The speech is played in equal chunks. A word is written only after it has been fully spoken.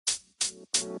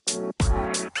Welcome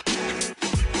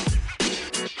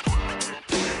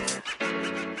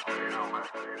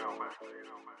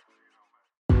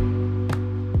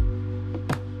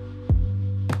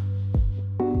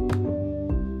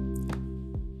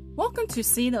to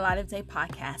See the Light of Day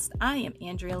podcast. I am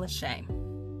Andrea Lachey.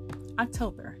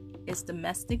 October is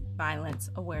Domestic Violence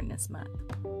Awareness Month.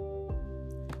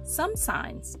 Some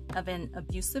signs of an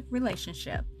abusive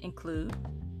relationship include,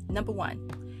 number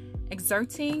 1,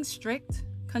 exerting strict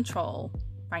control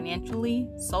financially,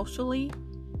 socially,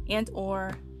 and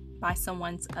or by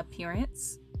someone's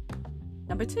appearance.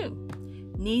 Number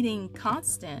 2, needing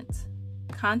constant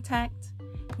contact,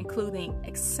 including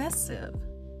excessive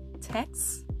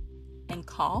texts and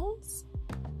calls.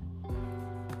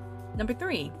 Number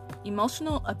 3,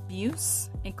 emotional abuse,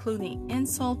 including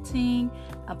insulting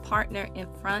a partner in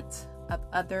front of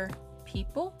other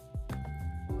people.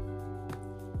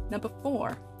 Number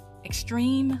 4,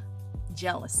 extreme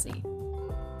jealousy.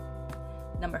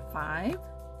 Number 5,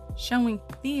 showing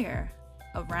fear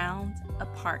around a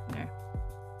partner.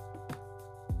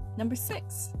 Number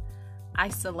 6,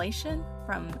 isolation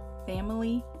from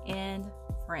family and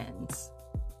friends.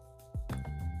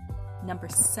 Number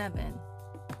 7,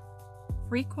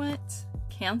 frequent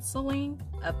canceling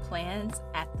of plans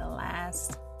at the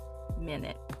last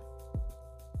minute.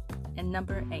 And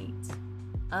number 8,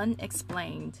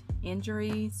 unexplained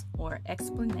injuries or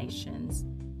explanations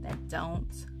that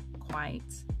don't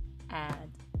quite add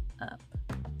up.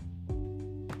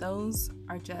 Those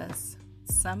are just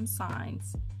some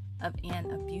signs of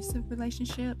an abusive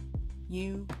relationship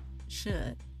you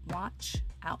should watch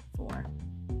out for.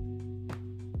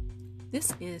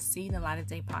 This is See the Light of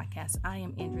Day podcast. I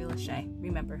am Andrea Lachey.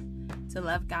 Remember to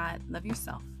love God, love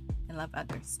yourself, and love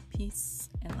others. Peace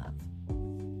and love.